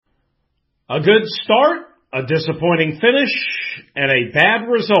A good start, a disappointing finish, and a bad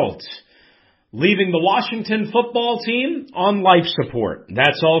result, leaving the Washington football team on life support.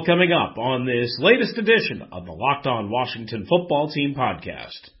 That's all coming up on this latest edition of the Locked On Washington Football Team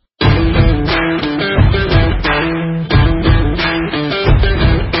podcast.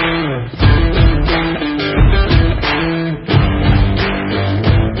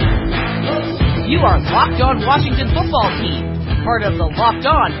 You are Locked On Washington Football Team, part of the Locked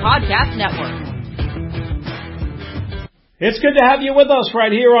On Podcast Network. It's good to have you with us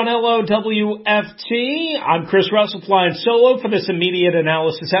right here on LOWFT. I'm Chris Russell flying solo for this immediate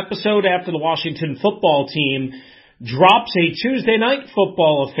analysis episode after the Washington football team drops a Tuesday night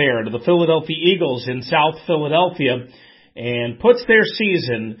football affair to the Philadelphia Eagles in South Philadelphia and puts their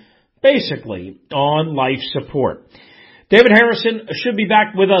season basically on life support. David Harrison should be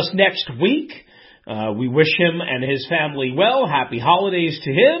back with us next week. We wish him and his family well. Happy holidays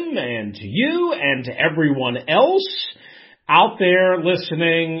to him and to you and to everyone else out there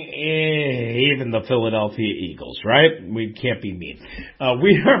listening, even the Philadelphia Eagles, right? We can't be mean.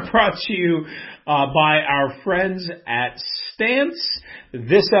 We are brought to you by our friends at Stance.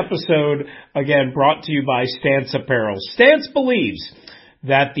 This episode, again, brought to you by Stance Apparel. Stance believes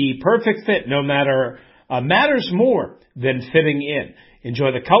that the perfect fit matters more than fitting in.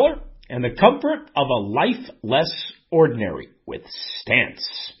 Enjoy the color and the comfort of a life less ordinary with Stance.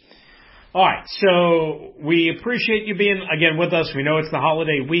 All right, so we appreciate you being, again, with us. We know it's the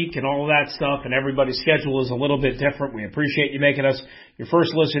holiday week and all of that stuff, and everybody's schedule is a little bit different. We appreciate you making us your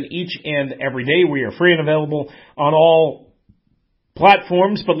first listen each and every day. We are free and available on all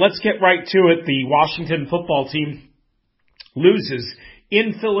platforms, but let's get right to it. The Washington football team loses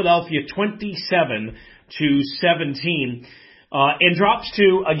in Philadelphia 27-17. And drops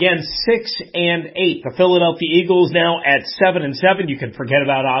to, again, 6-8. The Philadelphia Eagles now at 7-7. You can forget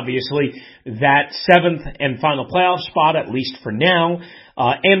about, obviously, that seventh and final playoff spot, at least for now.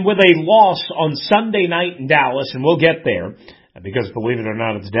 And with a loss on Sunday night in Dallas, and we'll get there, because believe it or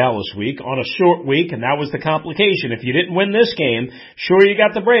not, it's Dallas week, on a short week, and that was the complication. If you didn't win this game, sure, you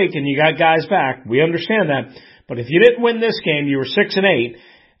got the break and you got guys back. We understand that. But if you didn't win this game, you were 6-8.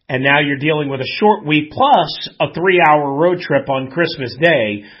 And now you're dealing with a short week plus a 3-hour road trip on Christmas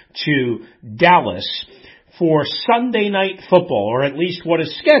Day to Dallas for Sunday night football, or at least what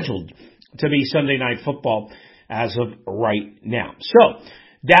is scheduled to be Sunday night football as of right now. So,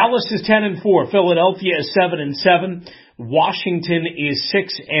 Dallas is 10-4, Philadelphia is 7-7, Washington is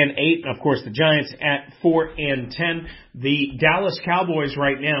 6-8, and of course the Giants at 4-10. The Dallas Cowboys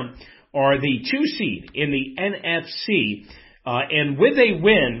right now are the 2 seed in the NFC. And with a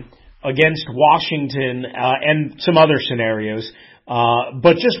win against Washington, and some other scenarios,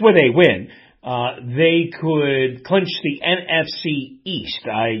 but just with a win, they could clinch the NFC East.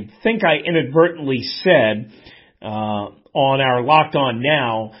 I think I inadvertently said, on our Locked On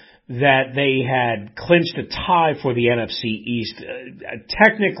Now that they had clinched a tie for the NFC East.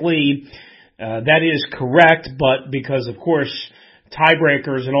 Technically, that is correct, but because of course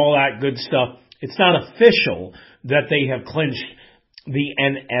tiebreakers and all that good stuff, it's not official that they have clinched the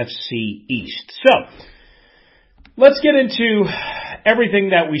NFC East. So, let's get into everything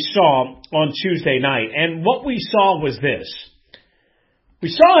that we saw on Tuesday night. And what we saw was this. We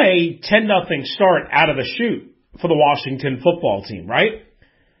saw a 10-0 start out of the chute for the Washington football team, right?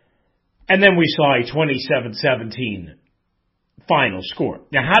 And then we saw a 27-17 final score.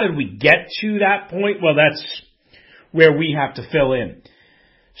 Now, how did we get to that point? Well, that's where we have to fill in.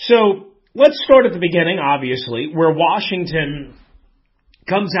 So, let's start at the beginning, obviously, where Washington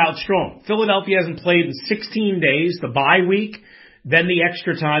comes out strong. Philadelphia hasn't played in 16 days, the bye week, then the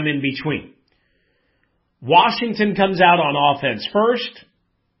extra time in between. Washington comes out on offense first,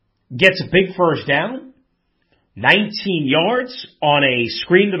 gets a big first down, 19 yards on a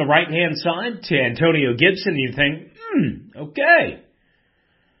screen to the right-hand side to Antonio Gibson. You think, okay.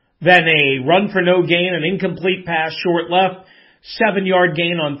 Then a run for no gain, an incomplete pass, short left, 7-yard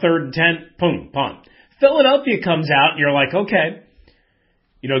gain on 3rd and 10, boom, punt. Philadelphia comes out and you're like, okay,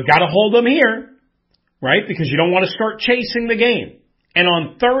 gotta hold them here, right? Because you don't want to start chasing the game. And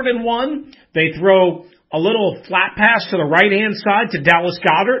on 3rd and 1, they throw a little flat pass to the right-hand side to Dallas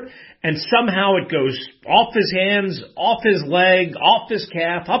Goedert, and somehow it goes off his hands, off his leg, off his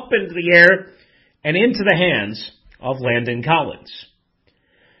calf, up into the air, and into the hands of Landon Collins.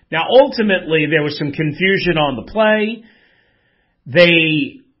 Now, ultimately, there was some confusion on the play.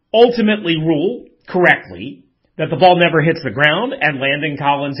 They ultimately rule correctly that the ball never hits the ground, and Landon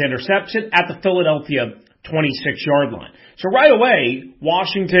Collins intercepts it at the Philadelphia 26-yard line. So right away,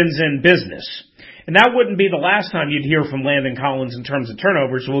 Washington's in business. And that wouldn't be the last time you'd hear from Landon Collins in terms of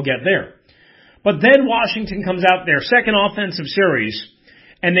turnovers. We'll get there. But then Washington comes out their second offensive series,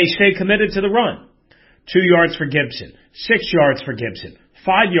 and they stay committed to the run. 2 yards for Gibson, 6 yards for Gibson,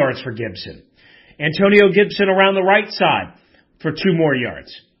 5 yards for Gibson. Antonio Gibson around the right side for 2 more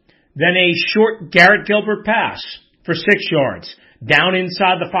yards. Then a short Garrett Gilbert pass for 6 yards, down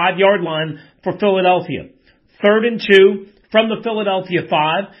inside the 5-yard line for Philadelphia. 3rd and 2 from the Philadelphia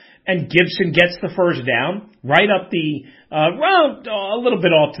 5, and Gibson gets the first down, right up the, a little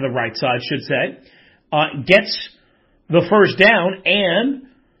bit off to the right side, should say. Gets the first down and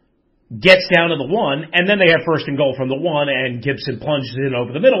gets down to the 1, and then they have 1st and goal from the 1, and Gibson plunges in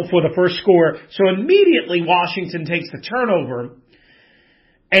over the middle for the first score. So immediately Washington takes the turnover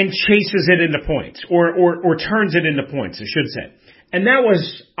and chases it into points, or turns it into points, I should say. And that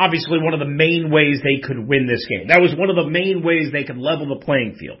was obviously one of the main ways they could win this game. That was one of the main ways they could level the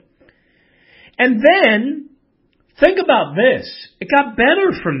playing field. And then, think about this. It got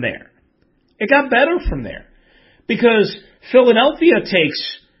better from there. It got better from there. Because Philadelphia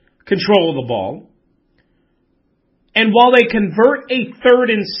takes control of the ball, and while they convert a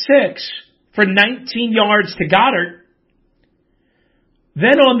 3rd and 6 for 19 yards to Goddard,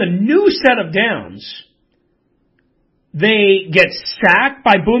 then on the new set of downs, they get sacked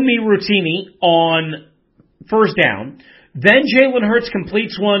by Bunmi Rutini on 1st down. Then Jalen Hurts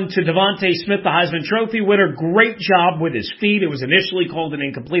completes one to Devontae Smith, the Heisman Trophy winner. Great job with his feet. It was initially called an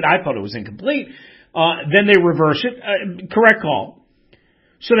incomplete. I thought it was incomplete. Then they reverse it. Correct call.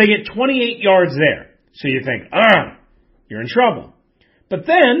 So they get 28 yards there. So you think, you're in trouble. But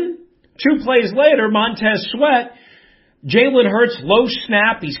then, 2 plays later, Montez Sweat, Jalen Hurts, low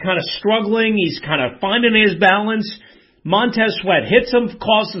snap. He's kind of struggling. He's kind of finding his balance. Montez Sweat hits him,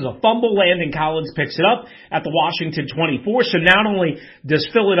 causes a fumble. Landon Collins picks it up at the Washington 24. So not only does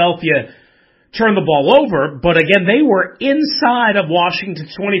Philadelphia turn the ball over, but again, they were inside of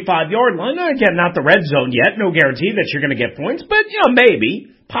Washington's 25-yard line. Now, again, not the red zone yet. No guarantee that you're going to get points, but, maybe,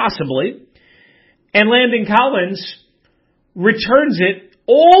 possibly. And Landon Collins returns it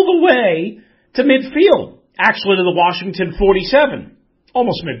all the way to midfield. Actually, to the Washington 47.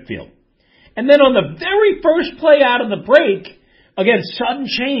 Almost midfield. And then on the very first play out of the break, again, sudden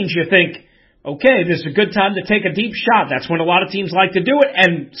change, you think, okay, this is a good time to take a deep shot. That's when a lot of teams like to do it,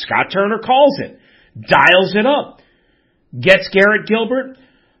 and Scott Turner calls it. Dials it up. Gets Garrett Gilbert,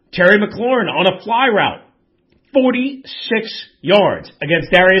 Terry McLaurin on a fly route. 46 yards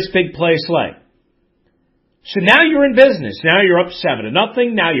against Darius Big Play Slay. So now you're in business. Now you're up 7-0.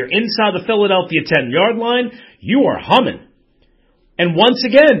 Now you're inside the Philadelphia 10-yard line. You are humming. And once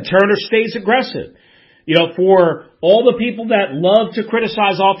again, Turner stays aggressive. For all the people that love to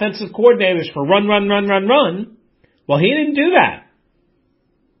criticize offensive coordinators for run, well, he didn't do that.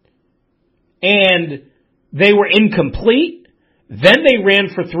 And they were incomplete. Then they ran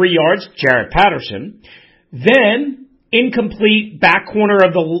for 3 yards, Jarrett Patterson. Then incomplete back corner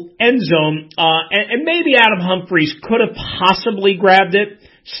of the end zone, and maybe Adam Humphries could have possibly grabbed it,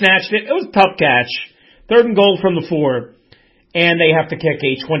 snatched it. It was a tough catch. 3rd and goal from the 4, and they have to kick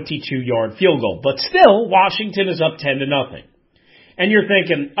a 22-yard field goal. But still, Washington is up 10-0. And you're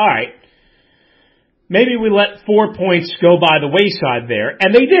thinking, all right, maybe we let 4 points go by the wayside there,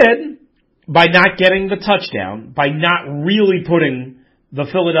 and they did by not getting the touchdown, by not really putting the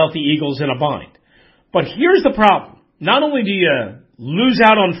Philadelphia Eagles in a bind. But here's the problem. Not only do you lose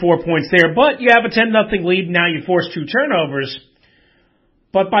out on 4 points there, but you have a 10-0 lead, now you force 2 turnovers.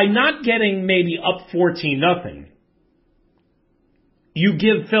 But by not getting maybe up 14-0, you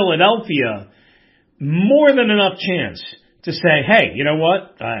give Philadelphia more than enough chance to say, hey, you know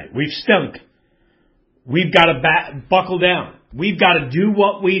what? All right, we've stunk. We've got to buckle down. We've got to do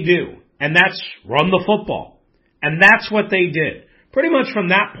what we do, and that's run the football. And that's what they did, pretty much from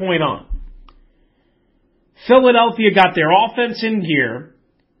that point on. Philadelphia got their offense in gear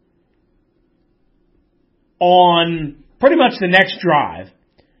on pretty much the next drive,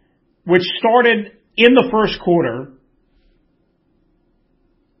 which started in the first quarter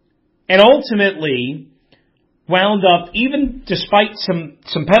and ultimately wound up, even despite some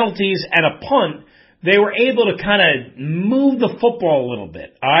penalties and a punt, they were able to kind of move the football a little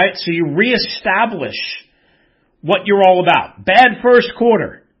bit. All right, so you reestablish what you're all about. Bad first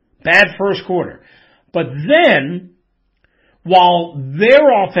quarter. But then, while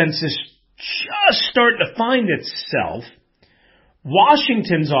their offense is just starting to find itself,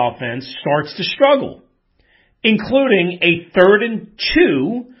 Washington's offense starts to struggle, including a 3rd and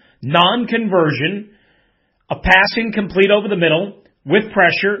 2 non-conversion, a pass incomplete over the middle with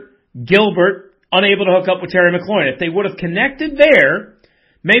pressure, Gilbert unable to hook up with Terry McLaurin. If they would have connected there,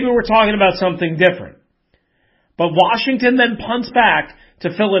 maybe we're talking about something different. But Washington then punts back to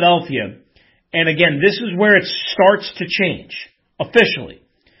Philadelphia, and again, this is where it starts to change, officially.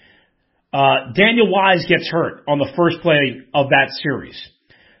 Daniel Wise gets hurt on the first play of that series.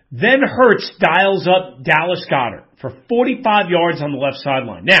 Then Hurts dials up Dallas Goedert for 45 yards on the left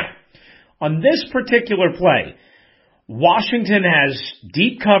sideline. Now, on this particular play, Washington has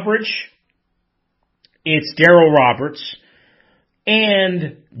deep coverage. It's Darryl Roberts.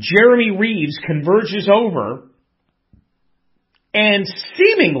 And Jeremy Reaves converges over and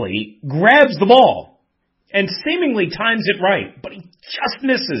seemingly grabs the ball and seemingly times it right, but he just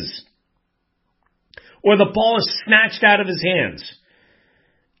misses. Or the ball is snatched out of his hands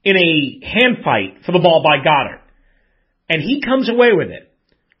in a hand fight for the ball by Goddard. And he comes away with it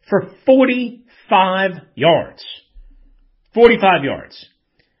for 45 yards. 45 yards.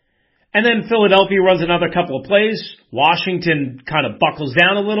 And then Philadelphia runs another couple of plays. Washington kind of buckles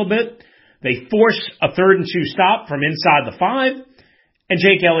down a little bit. They force a 3rd and 2 stop from inside the 5. And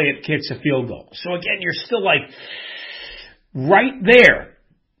Jake Elliott kicks a field goal. So again, you're still like right there.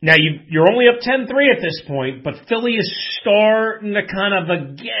 Now, you're only up 10-3 at this point, but Philly is starting to kind of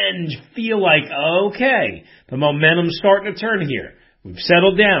again feel like, okay, the momentum's starting to turn here. We've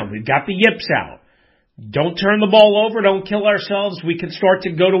settled down. We've got the yips out. Don't turn the ball over. Don't kill ourselves. We can start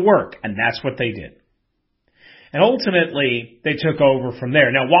to go to work. And that's what they did. And ultimately, they took over from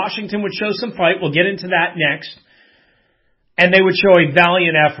there. Now, Washington would show some fight. We'll get into that next. And they would show a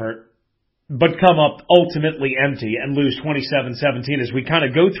valiant effort, but come up ultimately empty and lose 27-17 as we kind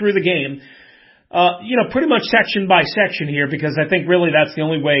of go through the game, pretty much section by section here, because I think really that's the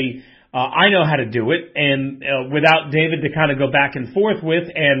only way I know how to do it, and without David to kind of go back and forth with,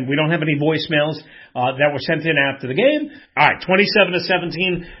 and we don't have any voicemails that were sent in after the game. All right,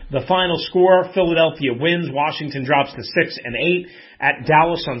 27-17, the final score. Philadelphia wins. Washington drops to 6-8 at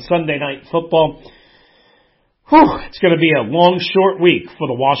Dallas on Sunday Night Football. It's going to be a long, short week for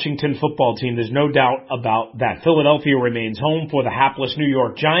the Washington football team. There's no doubt about that. Philadelphia remains home for the hapless New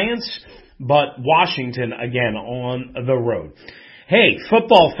York Giants, but Washington, again, on the road. Hey,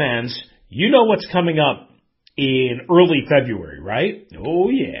 football fans, you know what's coming up in early February, right? Oh,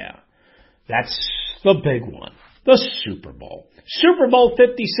 yeah. That's the big one. The Super Bowl. Super Bowl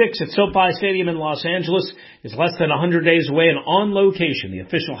 56 at SoFi Stadium in Los Angeles is less than 100 days away and on location. The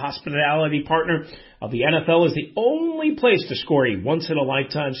official hospitality partner of the NFL is the only place to score a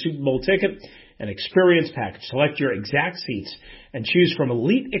once-in-a-lifetime Super Bowl ticket and experience package. Select your exact seats and choose from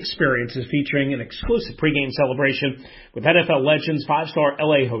elite experiences featuring an exclusive pregame celebration with NFL legends, 5-star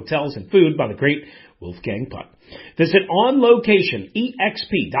LA hotels, and food by the great Wolfgang Puck. Visit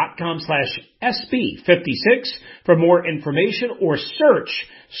onlocation.com/SB56 for more information or search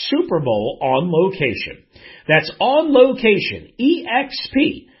Super Bowl On Location. That's onlocation,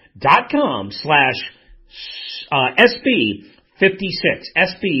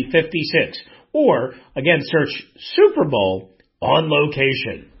 EXP.com/SB56, or again, search Super Bowl On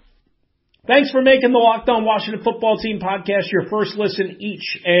Location. Thanks for making the Locked On Washington Football Team podcast your first listen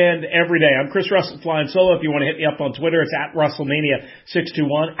each and every day. I'm Chris Russell flying solo. If you want to hit me up on Twitter, it's at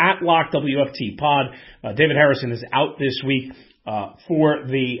RussellMania621, at LockWFTPod. David Harrison is out this week for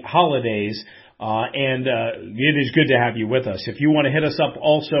the holidays. And it is good to have you with us. If you want to hit us up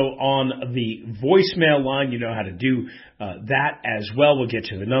also on the voicemail line, you know how to do that as well. We'll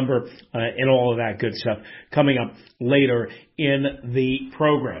get you the number and all of that good stuff coming up later in the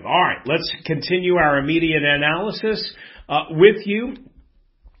program. All right, let's continue our immediate analysis with you.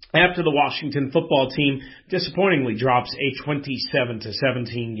 After the Washington football team disappointingly drops a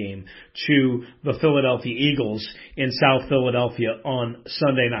 27-17 game to the Philadelphia Eagles in South Philadelphia on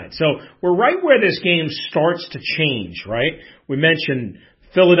Sunday night. So we're right where this game starts to change, right? We mentioned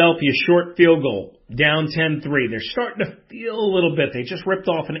Philadelphia short field goal, down 10-3. They're starting to feel a little bit. They just ripped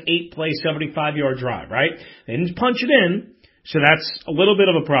off an 8-play, 75-yard drive, right? They didn't punch it in. So that's a little bit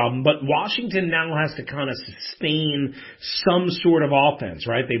of a problem, but Washington now has to kind of sustain some sort of offense,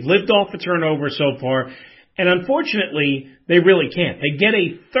 right? They've lived off the turnover so far, and unfortunately, they really can't. They get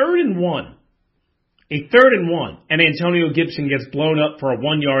a 3rd and 1, and Antonio Gibson gets blown up for a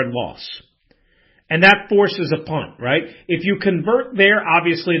 1-yard loss. And that forces a punt, right? If you convert there,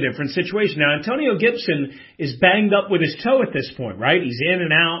 obviously a different situation. Now, Antonio Gibson is banged up with his toe at this point, right? He's in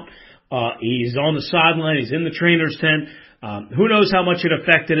and out. He's on the sideline. He's in the trainer's tent. Who knows how much it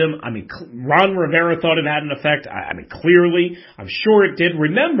affected him? I mean, Ron Rivera thought it had an effect. I mean, clearly, I'm sure it did.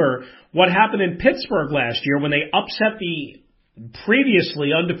 Remember what happened in Pittsburgh last year when they upset the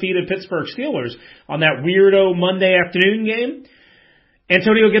previously undefeated Pittsburgh Steelers on that weirdo Monday afternoon game?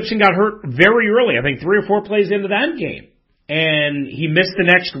 Antonio Gibson got hurt very early, I think 3 or 4 plays into that game. And he missed the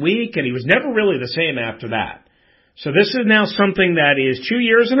next week, and he was never really the same after that. So this is now something that is 2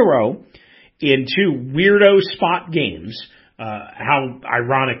 years in a row. in 2 weirdo spot games. How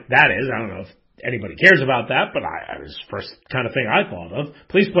ironic that is. I don't know if anybody cares about that, but I was the first kind of thing I thought of.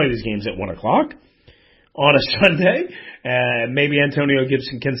 Please play these games at 1 o'clock on a Sunday. Maybe Antonio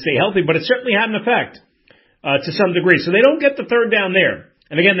Gibson can stay healthy, but it certainly had an effect to some degree. So they don't get the third down there.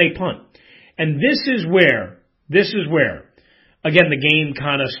 And again, they punt. And this is where, again, the game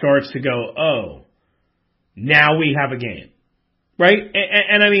kind of starts to go, oh, now we have a game. Right?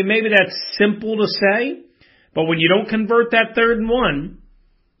 And I mean, maybe that's simple to say, but when you don't convert that 3rd and 1,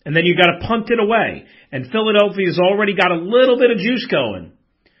 and then you got to punt it away, and Philadelphia's already got a little bit of juice going.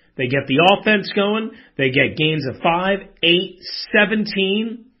 They get the offense going. They get gains of 5, 8,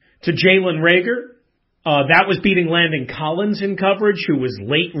 17 to Jalen Reagor. That was beating Landon Collins in coverage, who was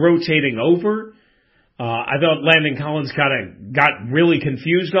late rotating over. I thought Landon Collins kind of got really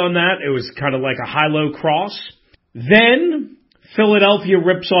confused on that. It was kind of like a high-low cross. Then Philadelphia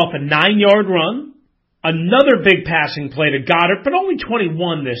rips off a 9-yard run. Another big passing play to Goddard, but only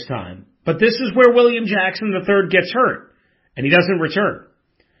 21 this time. But this is where William Jackson III gets hurt, and he doesn't return.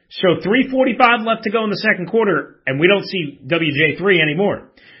 So 3:45 left to go in the second quarter, and we don't see WJ3 anymore.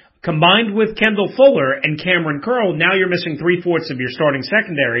 Combined with Kendall Fuller and Cameron Curl, now you're missing 3/4 of your starting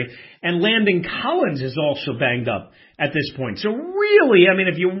secondary, and Landon Collins is also banged up at this point. So really, I mean,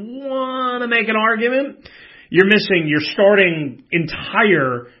 if you want to make an argument, you're missing your starting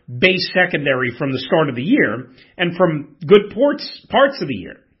entire base secondary from the start of the year and from good parts of the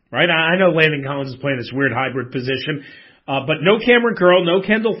year, right? I know Landon Collins is playing this weird hybrid position, but no Cameron Curl, no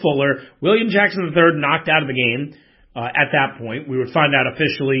Kendall Fuller. William Jackson III knocked out of the game at that point. We would find out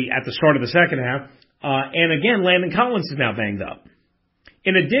officially at the start of the second half. And again, Landon Collins is now banged up.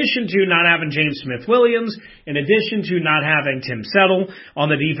 In addition to not having James Smith-Williams, in addition to not having Tim Settle on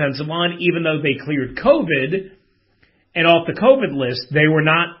the defensive line, even though they cleared COVID, and off the COVID list, they were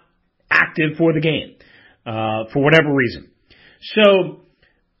not active for the game, for whatever reason. So,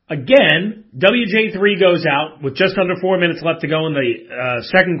 again, WJ3 goes out with just under 4 minutes left to go in the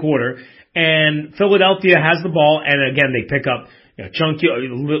second quarter, and Philadelphia has the ball, and again, they pick up chunky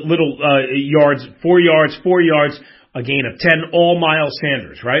little yards, 4 yards, a gain of 10, all Miles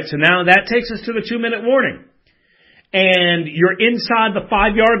Sanders, right? So now that takes us to the 2-minute warning. And you're inside the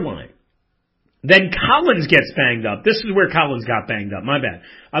 5-yard line. Then Collins gets banged up. This is where Collins got banged up. My bad.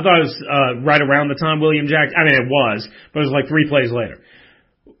 I thought it was right around the time William Jackson, I mean it was, but it was like 3 plays later.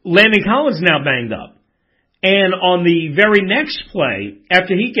 Landon Collins now banged up. And on the very next play,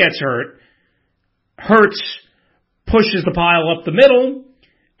 after he gets hurt, Hurts pushes the pile up the middle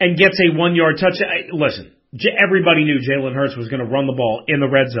and gets a 1-yard touchdown. Listen. Everybody knew Jalen Hurts was going to run the ball in the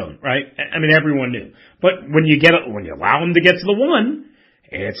red zone, right? I mean, everyone knew. But when you allow him to get to the 1,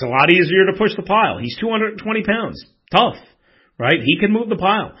 it's a lot easier to push the pile. He's 220 pounds. Tough, right? He can move the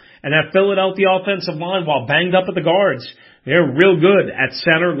pile. And that Philadelphia offensive line, while banged up at the guards, they're real good at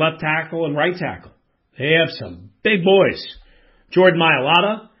center, left tackle, and right tackle. They have some big boys. Jordan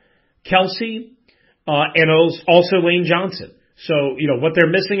Mailata, Kelsey, and also Lane Johnson. So, what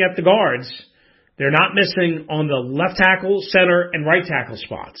they're missing at the guards, they're not missing on the left tackle, center, and right tackle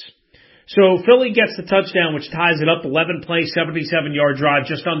spots. So Philly gets the touchdown, which ties it up, 11-play, 77-yard drive,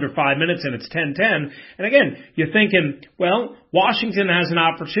 just under 5 minutes, and it's 10-10. And again, you're thinking, well, Washington has an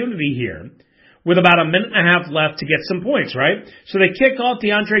opportunity here with about a minute and a half left to get some points, right? So they kick off,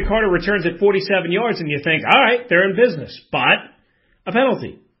 DeAndre Carter returns at 47 yards, and you think, all right, they're in business. But a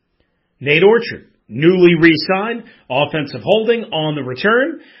penalty. Nate Orchard, newly re-signed, offensive holding on the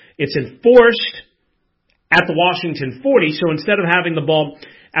return. It's enforced at the Washington 40, so instead of having the ball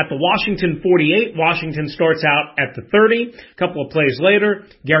at the Washington 48, Washington starts out at the 30. A couple of plays later,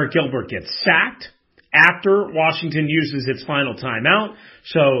 Garrett Gilbert gets sacked after Washington uses its final timeout.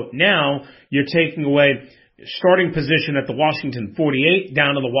 So now you're taking away starting position at the Washington 48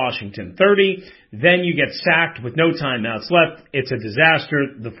 down to the Washington 30. Then you get sacked with no timeouts left. It's a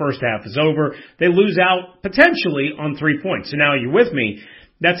disaster. The first half is over. They lose out potentially on 3 points. So now you're with me.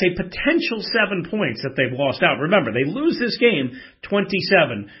 That's a potential 7 points that they've lost out. Remember, they lose this game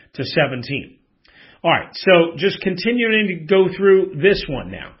 27-17. All right, so just continuing to go through this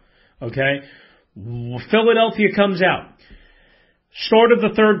one now, okay? Philadelphia comes out. Start of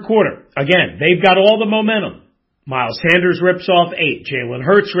the third quarter. Again, they've got all the momentum. Miles Sanders rips off 8. Jalen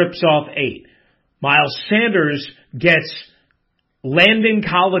Hurts rips off 8. Miles Sanders gets Landon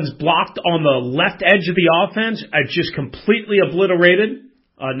Collins blocked on the left edge of the offense, just completely obliterated.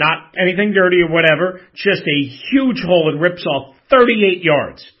 Not anything dirty or whatever, just a huge hole and rips off 38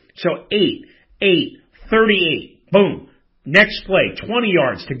 yards. So 8, 38, boom. Next play, 20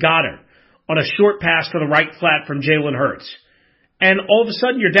 yards to Goddard on a short pass to the right flat from Jalen Hurts. And all of a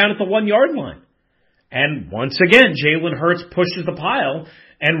sudden, you're down at the 1-yard line. And once again, Jalen Hurts pushes the pile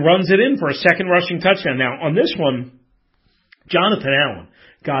and runs it in for a second rushing touchdown. Now, on this one, Jonathan Allen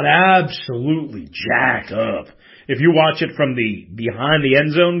got absolutely jacked up. If you watch it from the behind the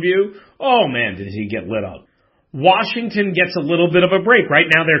end zone view, oh man, did he get lit up. Washington gets a little bit of a break. Right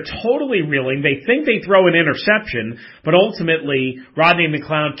now they're totally reeling. They think they throw an interception, but ultimately Rodney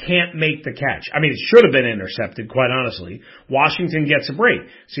McLeod can't make the catch. I mean, it should have been intercepted, quite honestly. Washington gets a break.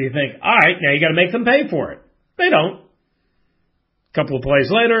 So you think, all right, now you got to make them pay for it. They don't. A couple of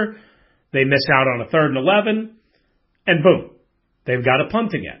plays later, they miss out on a 3rd and 11, and boom, they've got to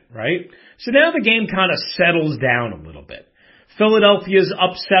punt again, right? So now the game kind of settles down a little bit. Philadelphia's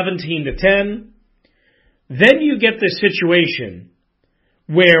up 17-10. Then you get this situation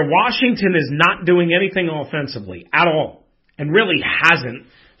where Washington is not doing anything offensively at all, and really hasn't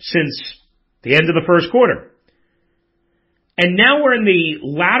since the end of the first quarter. And now we're in the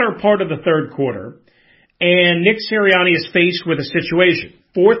latter part of the third quarter, and Nick Sirianni is faced with a situation.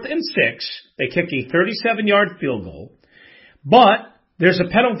 4th and 6, they kick a 37-yard field goal, but there's a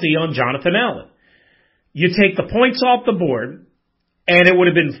penalty on Jonathan Allen. You take the points off the board, and it would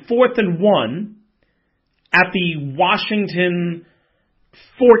have been 4th and 1 at the Washington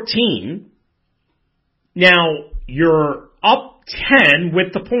 14. Now, you're up 10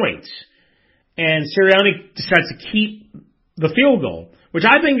 with the points, and Sirianni decides to keep the field goal, which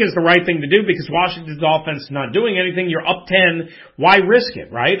I think is the right thing to do because Washington's offense is not doing anything. You're up 10. Why risk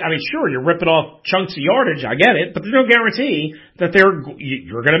it, right? I mean, sure, you're ripping off chunks of yardage. I get it, but there's no guarantee that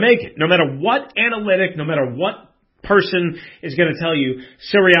you're going to make it. No matter what analytic, no matter what person is going to tell you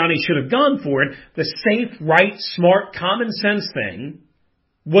Sirianni should have gone for it, the safe, right, smart, common sense thing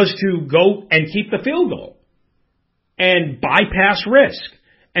was to go and keep the field goal and bypass risk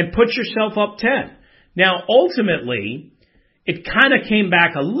and put yourself up 10. Now, ultimately, it kind of came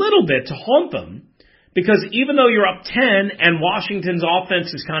back a little bit to haunt them because even though you're up 10 and Washington's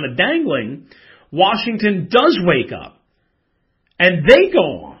offense is kind of dangling, Washington does wake up and they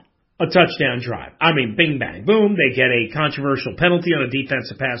go on a touchdown drive. I mean, bing, bang, boom. They get a controversial penalty on a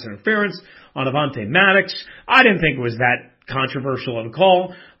defensive pass interference on Avonte Maddox. I didn't think it was that controversial of a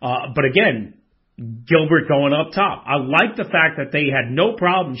call. But again, Gilbert going up top. I like the fact that they had no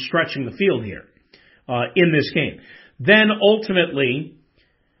problem stretching the field here in this game. Then ultimately,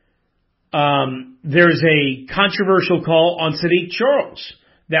 there's a controversial call on Sadiq Charles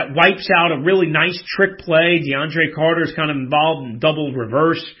that wipes out a really nice trick play. DeAndre Carter's kind of involved in double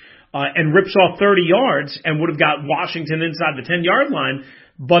reverse. And rips off 30 yards and would have got Washington inside the 10-yard line,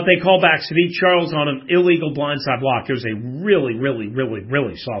 but they call back Sadiq Charles on an illegal blindside block. It was a really, really, really,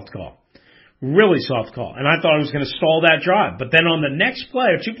 really soft call. Really soft call. And I thought it was going to stall that drive. But then on the next play,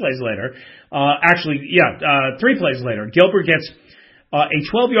 or 2 plays later, 3 plays later, Gilbert gets a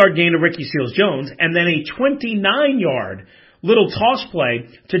 12-yard gain to Ricky Seals-Jones and then a 29-yard little toss play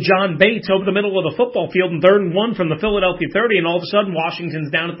to John Bates over the middle of the football field in 3rd and 1 from the Philadelphia 30, and all of a sudden Washington's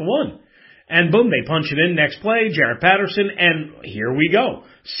down at the 1. And boom, they punch it in. Next play, Jaret Patterson, and here we go.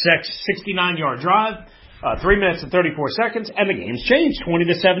 69-yard drive, 3 minutes and 34 seconds, and the game's changed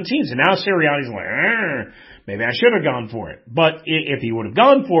 20-17. So now Sirianni's like, maybe I should have gone for it. But if he would have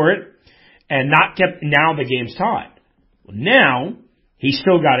gone for it and not kept, now the game's tied. Well, now he's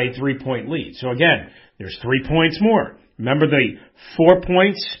still got a 3-point lead. So again, there's 3 points more. Remember the 4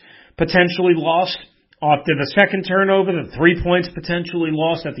 points potentially lost after the second turnover, the 3 points potentially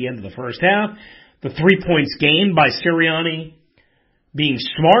lost at the end of the first half, the 3 points gained by Sirianni being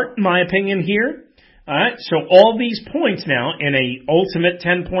smart, in my opinion, here. All right, so all these points now in a ultimate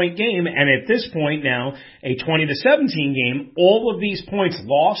 10-point game, and at this point now a 20-17 game, all of these points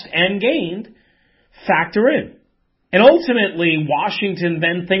lost and gained factor in. And ultimately, Washington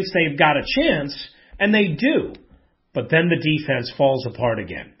then thinks they've got a chance, and they do. But then the defense falls apart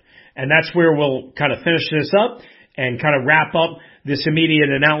again. And that's where we'll kind of finish this up and kind of wrap up this immediate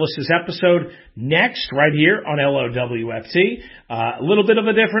analysis episode next, right here on LOWFT. A little bit of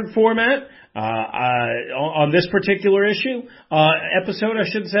a different format on this particular episode, I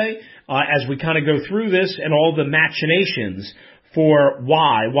should say, as we kind of go through this and all the machinations for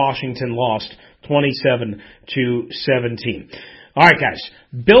why Washington lost 27-17. All right, guys.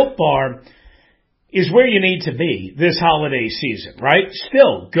 Built Bar is where you need to be this holiday season, right?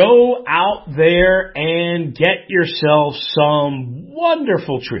 Still, go out there and get yourself some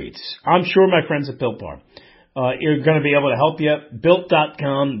wonderful treats. I'm sure my friends at Built Bar are going to be able to help you.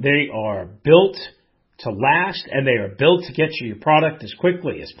 Built.com, they are built to last, and they are built to get you your product as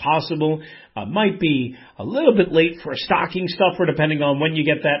quickly as possible. Might be a little bit late for a stocking stuffer depending on when you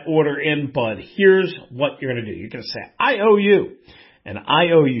get that order in, but here's what you're going to do. You're going to say, I owe you, and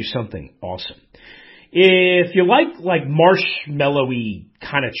I owe you something awesome. If you like marshmallowy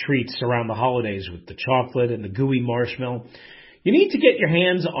kind of treats around the holidays with the chocolate and the gooey marshmallow, you need to get your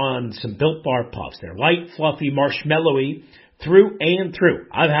hands on some Built Bar Puffs. They're light, fluffy, marshmallowy through and through.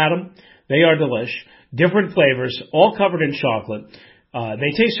 I've had them. They are delish. Different flavors, all covered in chocolate.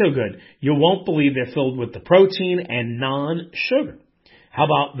 They taste so good, you won't believe they're filled with the protein and non-sugar. How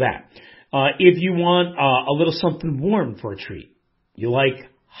about that? If you want a little something warm for a treat, you like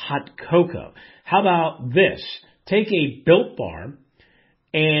hot cocoa. How about this? Take a Built Bar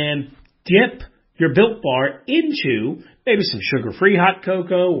and dip your Built Bar into maybe some sugar-free hot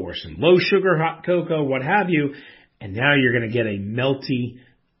cocoa or some low-sugar hot cocoa, what have you, and now you're going to get a melty,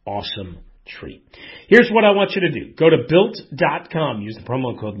 awesome treat. Here's what I want you to do. Go to Built.com. Use the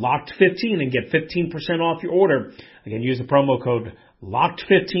promo code LOCKED15 and get 15% off your order. Again, use the promo code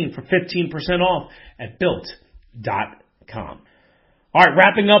LOCKED15 for 15% off at Built.com. All right,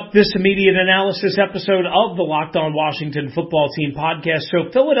 wrapping up this immediate analysis episode of the Locked On Washington Football Team podcast. So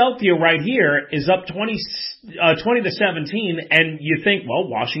Philadelphia right here is up 20-17, and you think, well,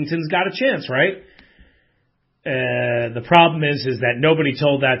 Washington's got a chance, right? The problem is that nobody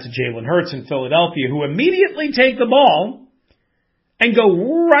told that to Jalen Hurts in Philadelphia, who immediately take the ball and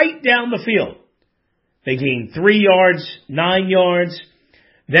go right down the field. They gain 3 yards, 9 yards,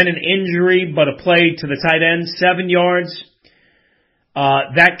 then an injury, but a play to the tight end, 7 yards.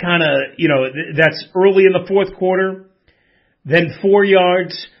 That kind of, that's early in the fourth quarter, then 4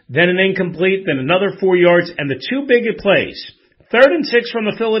 yards, then an incomplete, then another 4 yards, and the two big plays. 3rd and 6 from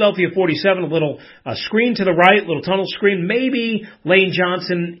the Philadelphia 47, a little screen to the right, little tunnel screen, maybe Lane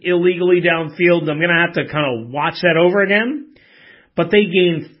Johnson illegally downfield. I'm going to have to kind of watch that over again. But they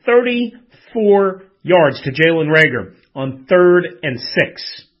gained 34 yards to Jalen Reagor on 3rd and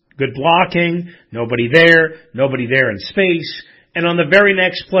 6. Good blocking, nobody there in space. And on the very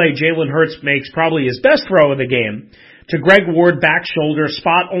next play, Jalen Hurts makes probably his best throw of the game to Greg Ward, back shoulder,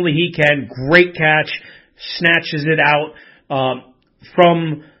 spot only he can, great catch, snatches it out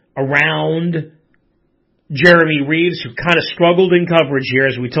from around Jeremy Reaves, who kind of struggled in coverage here,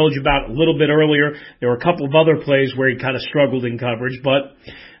 as we told you about a little bit earlier. There were a couple of other plays where he kind of struggled in coverage, but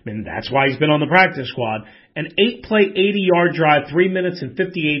that's why he's been on the practice squad. An 8-play, 80-yard drive, 3 minutes and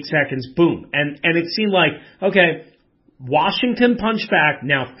 58 seconds, boom. And it seemed like, okay, Washington punched back,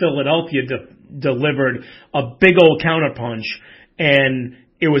 now Philadelphia delivered a big old counterpunch, and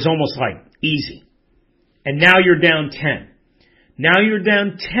it was almost like easy. And now you're down 10. Now you're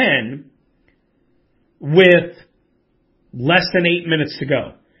down 10 with less than 8 minutes to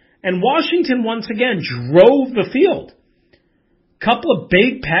go. And Washington once again drove the field. Couple of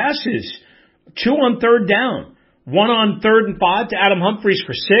big passes. 2 on 3rd down. 1 on 3rd and 5 to Adam Humphries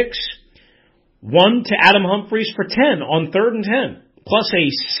for 6. 1 to Adam Humphries for 10 on 3rd and 10. Plus a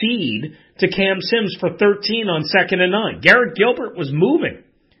seed to Cam Sims for 13 on 2nd and 9. Garrett Gilbert was moving.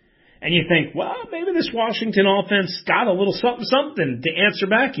 And you think, well, maybe this Washington offense got a little something to answer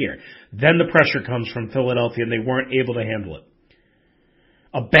back here. Then the pressure comes from Philadelphia, and they weren't able to handle it.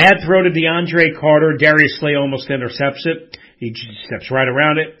 A bad throw to DeAndre Carter. Darius Slay almost intercepts it. He just steps right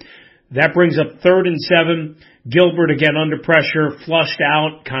around it. That brings up 3rd and 7. Gilbert again under pressure, flushed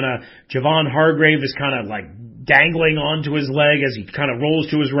out. Kind of Javon Hargrave is kind of like dangling onto his leg as he kind of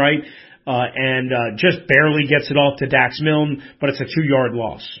rolls to his right, and just barely gets it off to Dax Milne, but it's a 2-yard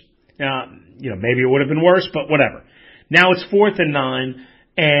loss. Maybe it would have been worse, but whatever. Now it's 4th and 9,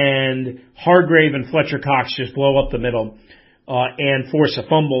 and Hargrave and Fletcher Cox just blow up the middle and force a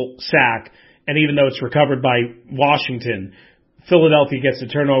fumble sack. And even though it's recovered by Washington, Philadelphia gets a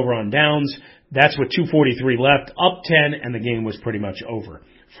turnover on downs. That's with 2:43 left, up 10, and the game was pretty much over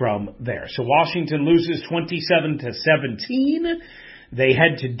from there. So Washington loses 27-17. They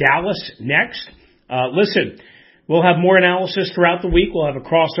head to Dallas next. Listen, we'll have more analysis throughout the week. We'll have a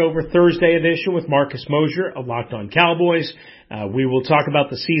crossover Thursday edition with Marcus Mosher of Locked On Cowboys. We will talk about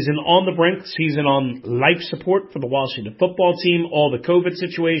the season on the brink, season on life support for the Washington football team, all the COVID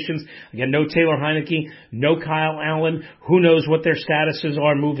situations. Again, no Taylor Heineke, no Kyle Allen. Who knows what their statuses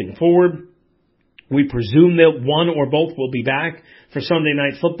are moving forward. We presume that one or both will be back for Sunday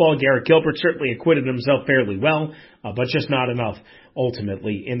Night Football. Garrett Gilbert certainly acquitted himself fairly well, but just not enough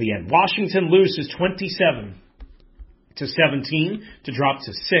ultimately in the end. Washington loses to 17 to drop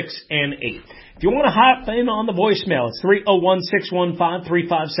to 6 and 8. If you want to hop in on the voicemail, it's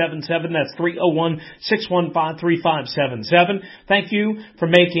 301-615-3577. That's 301-615-3577. Thank you for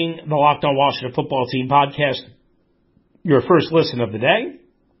making the Locked On Washington Football Team podcast your first listen of the day.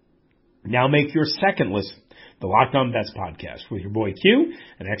 Now make your second listen the Locked On Bets podcast with your boy Q,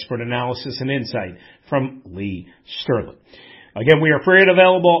 an expert analysis and insight from Lee Sterling. Again, we are free and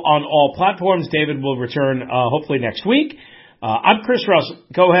available on all platforms. David will return hopefully next week. I'm Chris Russell,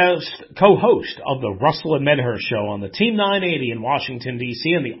 co-host of the Russell and Medhurst Show on the Team 980 in Washington,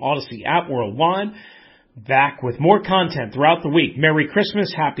 D.C. and the Odyssey app worldwide. Back with more content throughout the week. Merry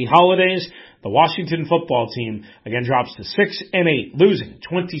Christmas, Happy Holidays. The Washington Football Team again drops to 6 and 8, losing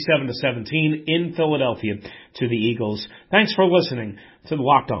 27-17 in Philadelphia to the Eagles. Thanks for listening to the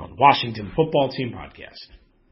Locked On Washington Football Team podcast.